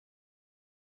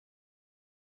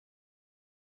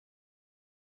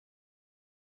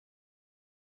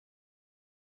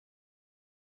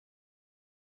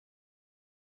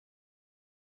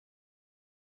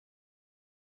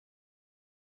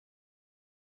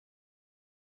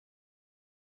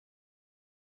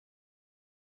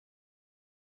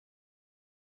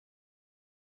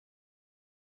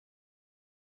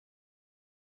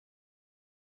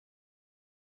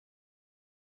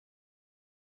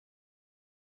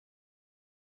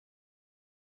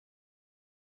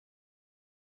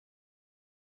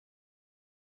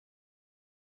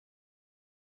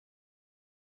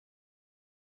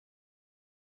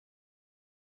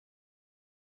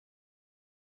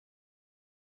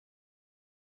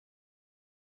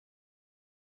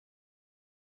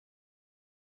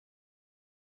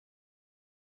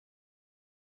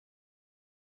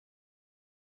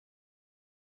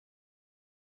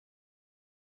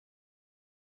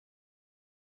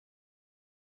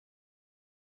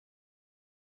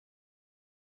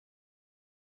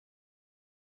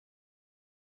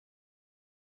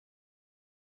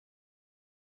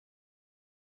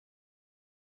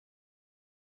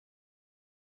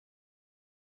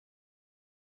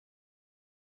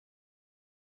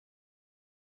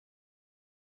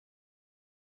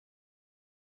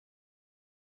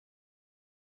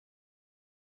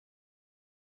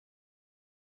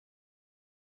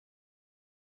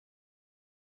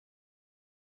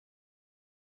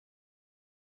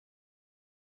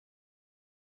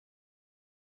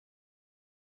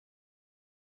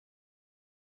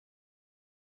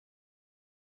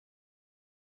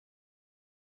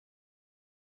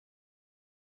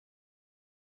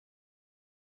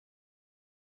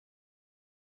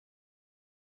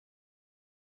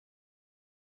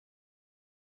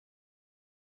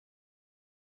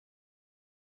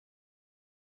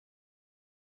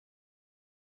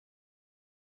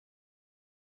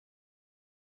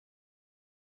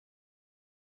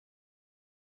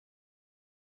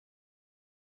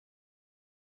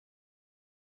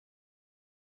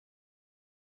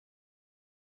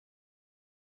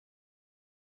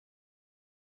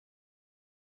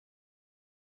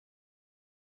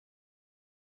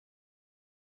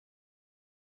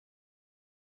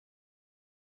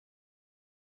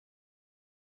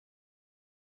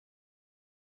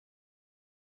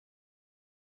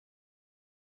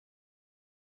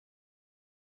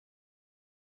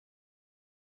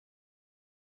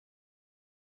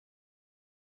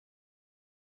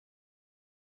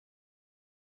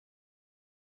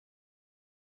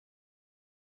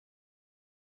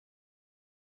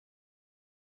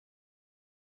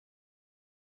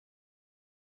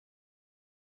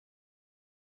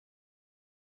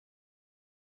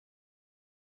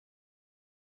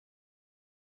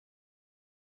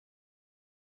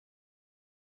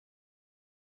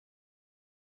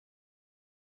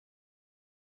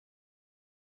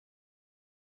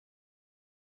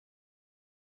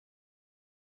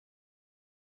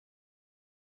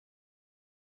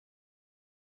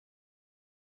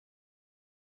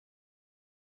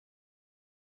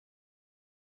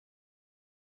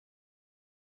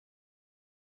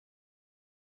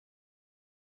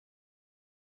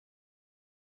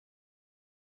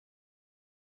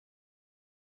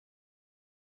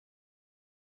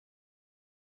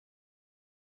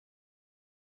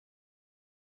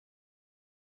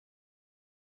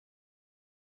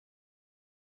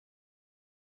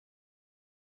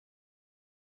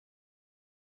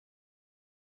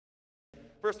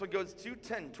First one goes to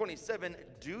 1027,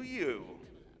 Do You.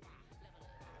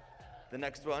 The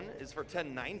next one is for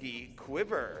 1090,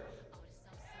 Quiver.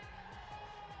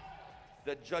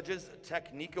 The Judges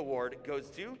Technique Award goes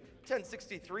to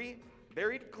 1063,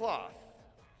 Buried Cloth.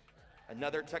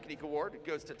 Another Technique Award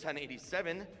goes to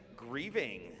 1087,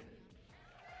 Grieving.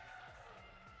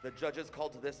 The judges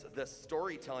called this the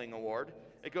Storytelling Award.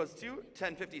 It goes to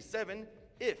 1057,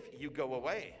 If You Go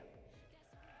Away.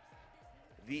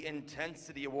 The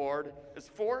Intensity Award is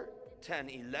for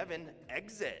 1011,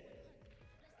 Exit.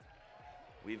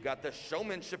 We've got the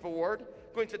Showmanship Award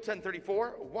going to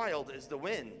 1034, Wild is the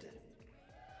Wind.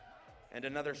 And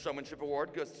another Showmanship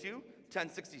Award goes to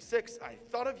 1066, I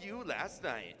Thought of You Last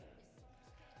Night.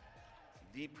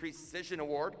 The Precision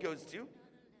Award goes to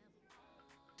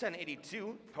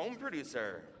 1082, Home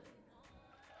Producer.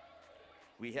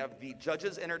 We have the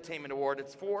Judges Entertainment Award.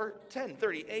 It's for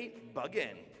 1038,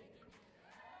 Buggin'.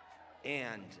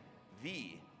 And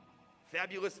the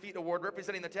Fabulous Feat Award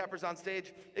representing the Tappers on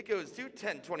stage, it goes to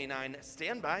 1029,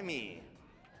 Stand By Me.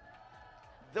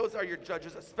 Those are your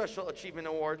Judges Special Achievement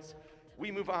Awards. We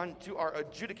move on to our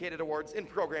adjudicated awards in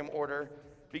program order,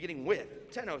 beginning with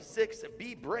 1006,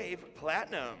 Be Brave,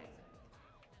 Platinum.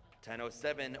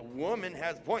 1007, Woman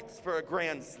Has Points for a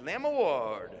Grand Slam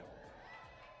Award.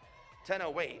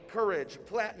 1008, Courage,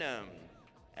 Platinum.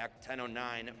 Act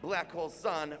 1009, Black Hole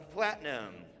Sun,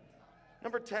 Platinum.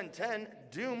 Number 1010,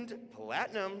 Doomed,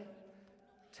 Platinum.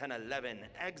 1011,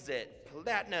 Exit,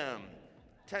 Platinum.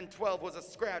 1012 was a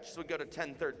scratch, so we go to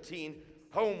 1013,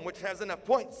 Home, which has enough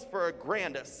points for a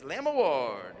Grand Slam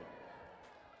Award.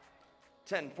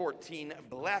 1014,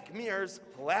 Black Mirrors,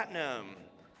 Platinum.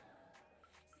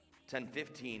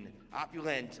 1015,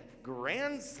 Opulent,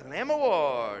 Grand Slam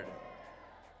Award.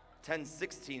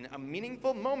 1016, A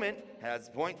Meaningful Moment has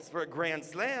points for a Grand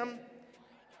Slam.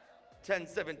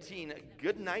 1017,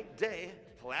 Good Night Day,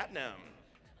 Platinum.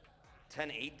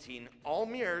 1018, All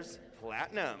Mirrors,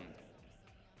 Platinum.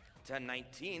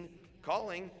 1019,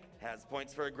 Calling has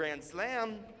points for a Grand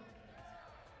Slam.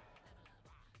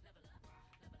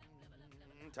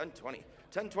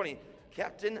 1020,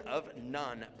 Captain of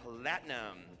None,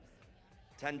 Platinum.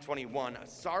 1021,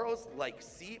 Sorrows Like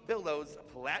Sea Billows,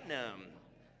 Platinum.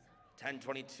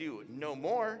 1022, No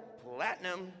More,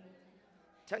 Platinum.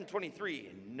 1023,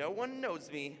 No One Knows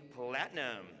Me,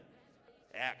 Platinum.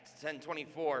 Act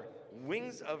 1024,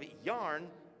 Wings of Yarn,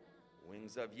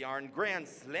 Grand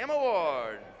Slam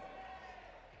Award.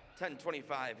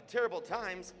 1025, Terrible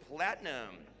Times,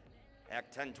 Platinum.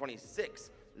 Act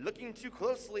 1026, Looking Too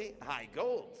Closely, High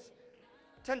Golds.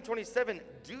 1027,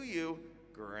 Do You,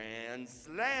 Grand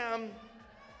Slam.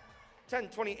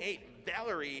 1028,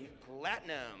 Valerie,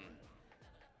 Platinum.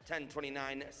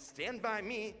 1029, Stand By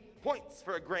Me, points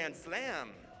for a Grand Slam.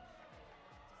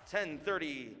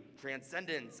 1030,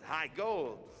 Transcendence, High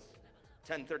Golds.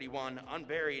 1031,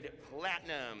 Unburied,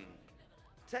 Platinum.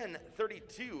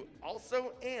 1032,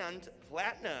 Also and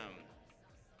Platinum.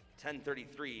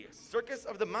 1033, Circus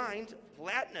of the Mind,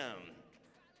 Platinum.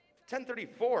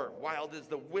 1034, Wild as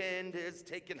the Wind is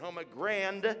taking home a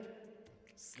Grand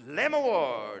Slam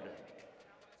Award.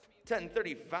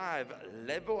 1035,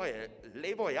 Le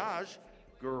Voyage,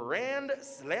 Grand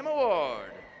Slam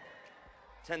Award.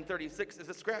 1036 is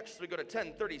a scratch, so we go to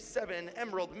 1037,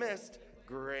 Emerald Mist,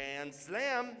 Grand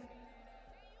Slam.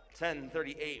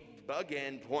 1038,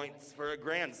 Buggin', points for a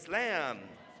Grand Slam.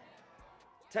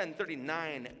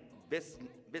 1039,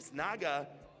 Bisnaga,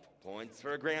 points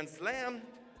for a Grand Slam.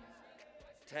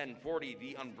 1040,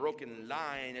 The Unbroken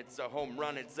Line, it's a home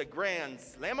run, it's a Grand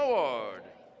Slam Award.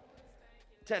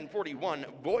 1041,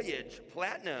 Voyage,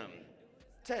 Platinum.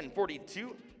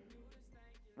 1042,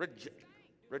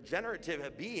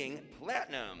 Regenerative Being,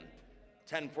 Platinum.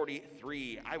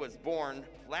 1043, I Was Born,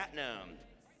 Platinum.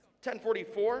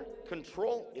 1044,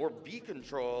 Control or Be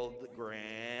Controlled,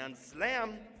 Grand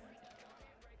Slam.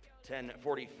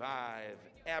 1045,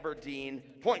 Aberdeen,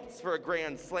 points for a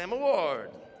Grand Slam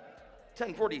Award.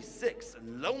 1046,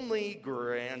 Lonely,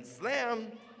 Grand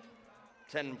Slam.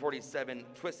 1047,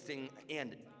 Twisting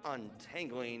and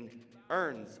Untangling,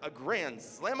 earns a Grand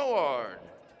Slam Award.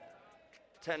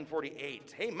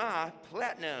 1048, Hey Ma,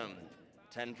 Platinum.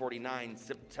 1049,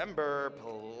 September,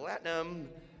 Platinum.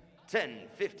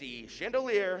 1050,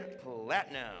 Chandelier,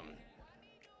 Platinum.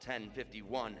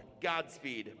 1051,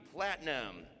 Godspeed,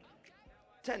 Platinum.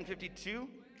 1052,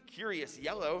 Curious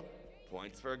Yellow,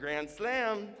 points for a Grand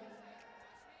Slam.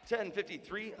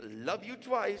 1053, Love You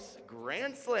Twice,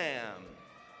 Grand Slam.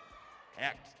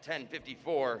 Act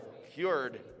 1054,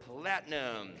 Cured,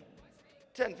 Platinum.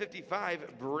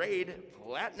 1055, Braid,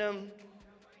 Platinum.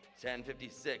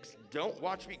 1056, Don't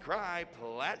Watch Me Cry,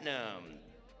 platinum.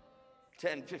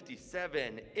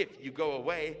 1057, If You Go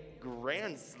Away,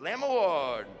 Grand Slam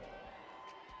Award.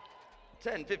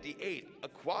 1058,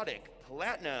 Aquatic,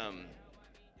 platinum.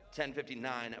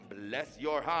 1059, Bless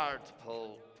Your Heart,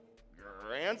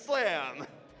 Grand Slam.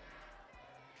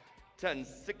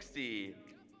 1060,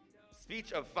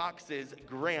 Speech of Foxes,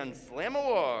 Grand Slam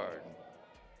Award.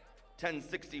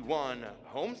 1061,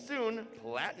 Home Soon,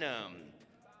 platinum.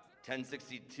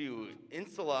 1062,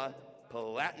 Insula,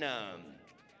 platinum.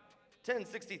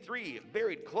 1063,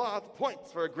 Buried Cloth,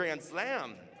 points for a Grand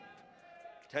Slam.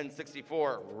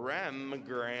 1064, Rem,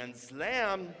 Grand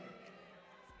Slam.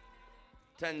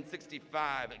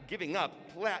 1065, Giving Up,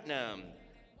 platinum.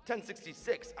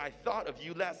 1066, I Thought of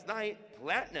You Last Night,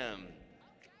 platinum.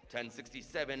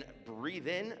 1067, Breathe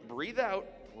In, Breathe Out,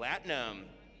 platinum.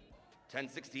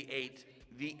 1068,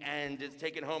 The End is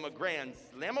taking home a Grand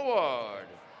Slam Award.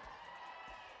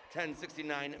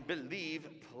 1069, Believe,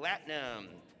 platinum.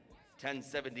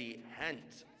 1070,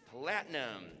 Hent,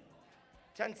 platinum.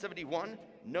 1071,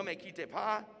 No Me Quitte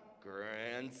Pas,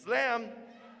 Grand Slam.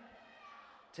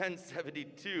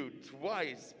 1072,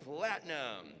 Twice,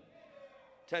 platinum.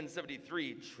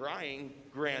 1073, Trying,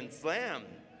 Grand Slam.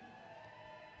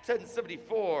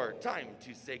 1074, Time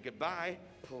to Say Goodbye,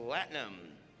 platinum.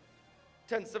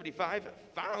 1075,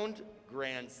 Found,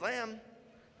 Grand Slam.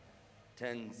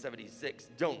 1076,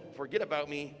 Don't Forget About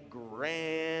Me,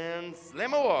 Grand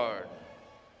Slam Award.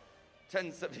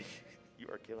 1070, you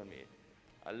are killing me.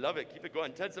 I love it, keep it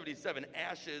going. 1077,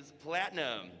 Ashes,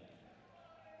 platinum.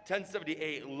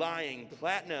 1078, Lying,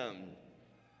 platinum.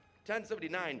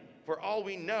 1079, For All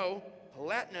We Know,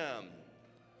 platinum.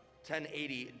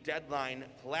 1080, Deadline,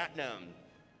 platinum.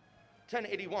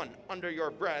 1081, Under Your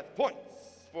Breath,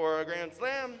 points for a Grand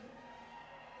Slam.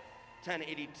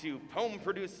 1082, Poem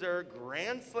Producer,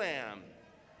 Grand Slam.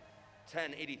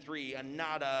 1083,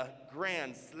 Anada,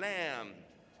 Grand Slam.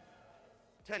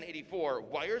 1084,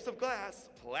 Wires of Glass,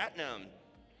 platinum.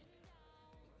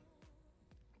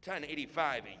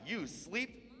 1085, You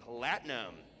Sleep,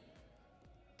 platinum.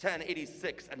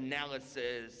 1086,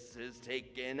 Analysis is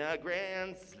taking a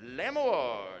Grand Slam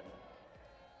Award.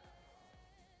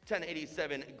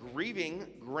 1087, Grieving,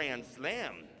 Grand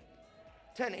Slam.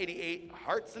 1088,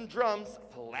 Hearts and Drums,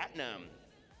 platinum.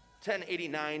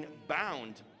 1089,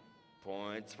 Bound,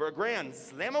 points for a Grand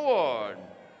Slam Award.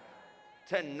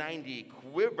 1090,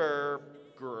 Quiver,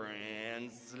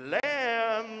 Grand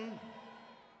Slam.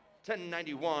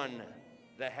 1091,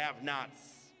 The Have-Nots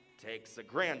takes a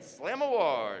Grand Slam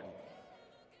Award.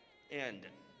 And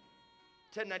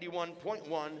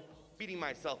 1091.1, Beating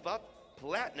Myself Up,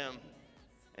 platinum.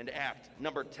 And act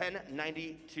number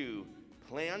 1092,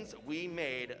 Plans We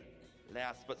Made,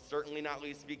 last but certainly not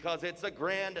least, because it's a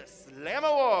Grand Slam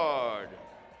Award.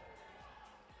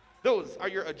 Those are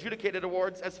your adjudicated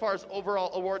awards. As far as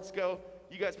overall awards go,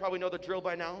 you guys probably know the drill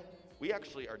by now. We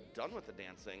actually are done with the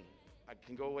dancing. I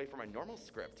can go away from my normal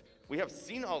script. We have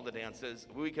seen all the dances.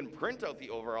 We can print out the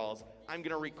overalls. I'm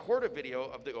gonna record a video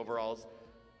of the overalls.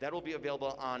 That will be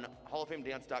available on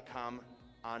halloffamedance.com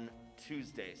on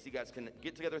Tuesday. So you guys can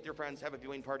get together with your friends, have a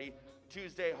viewing party.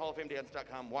 Tuesday,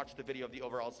 halloffamedance.com, watch the video of the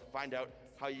overalls, find out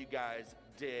how you guys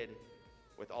did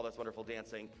with all this wonderful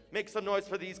dancing. Make some noise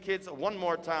for these kids one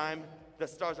more time. The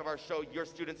stars of our show, your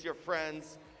students, your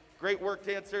friends. Great work,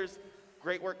 dancers.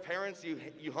 Great work, parents.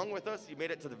 You hung with us. You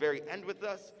made it to the very end with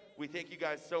us. We thank you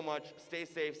guys so much. Stay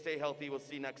safe, stay healthy. We'll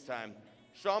see you next time.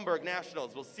 Schaumburg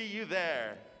Nationals, we'll see you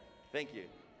there. Thank you.